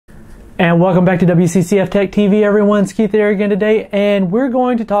And welcome back to WCCF Tech TV, everyone. It's Keith here again today, and we're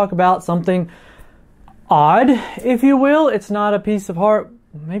going to talk about something odd, if you will. It's not a piece of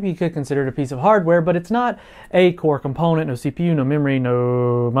maybe you could consider it a piece of hardware, but it's not a core component, no CPU, no memory,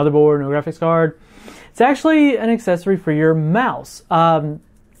 no motherboard, no graphics card. It's actually an accessory for your mouse. Now,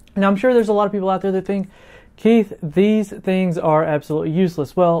 I'm sure there's a lot of people out there that think, Keith, these things are absolutely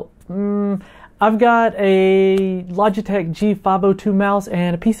useless. Well, I've got a Logitech G502 mouse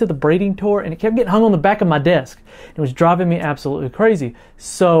and a piece of the braiding tool, and it kept getting hung on the back of my desk. It was driving me absolutely crazy.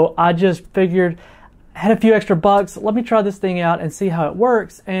 So I just figured, I had a few extra bucks, let me try this thing out and see how it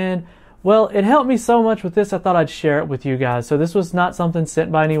works. And well, it helped me so much with this, I thought I'd share it with you guys. So this was not something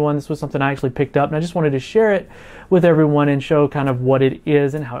sent by anyone. This was something I actually picked up, and I just wanted to share it with everyone and show kind of what it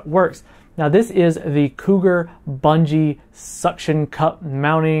is and how it works. Now, this is the Cougar Bungee suction cup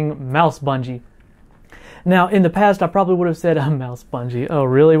mounting mouse bungee. Now, in the past, I probably would have said a mouse bungee. Oh,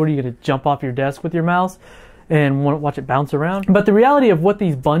 really? What, are you going to jump off your desk with your mouse and want to watch it bounce around? But the reality of what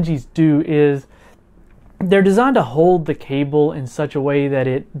these bungees do is they're designed to hold the cable in such a way that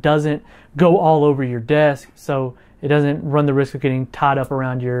it doesn't go all over your desk, so it doesn't run the risk of getting tied up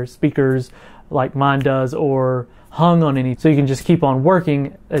around your speakers like mine does, or hung on any, so you can just keep on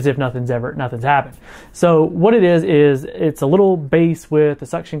working as if nothing's happened. So what it is it's a little base with a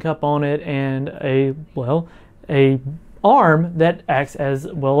suction cup on it and a arm that acts as,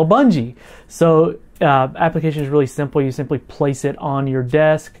 well, a bungee. So application is really simple. You simply place it on your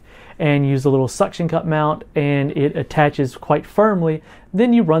desk and use a little suction cup mount, and it attaches quite firmly.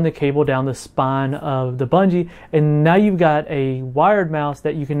 Then you run the cable down the spine of the bungee, and now you've got a wired mouse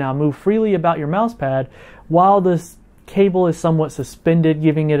that you can now move freely about your mouse pad while this cable is somewhat suspended,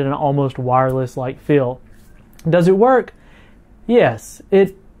 giving it an almost wireless-like feel. Does it work? Yes,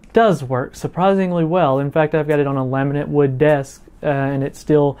 it does work surprisingly well. In fact, I've got it on a laminate wood desk, and it's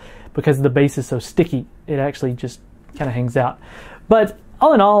still, because the base is so sticky, it actually just kind of hangs out. But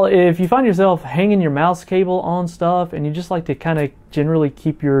all in all, if you find yourself hanging your mouse cable on stuff and you just like to kind of generally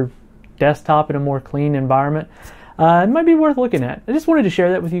keep your desktop in a more clean environment, it might be worth looking at. I just wanted to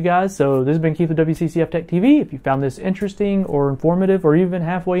share that with you guys. So this has been Keith with WCCF Tech TV. If you found this interesting or informative or even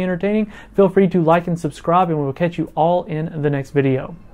halfway entertaining, feel free to like and subscribe, and we'll catch you all in the next video.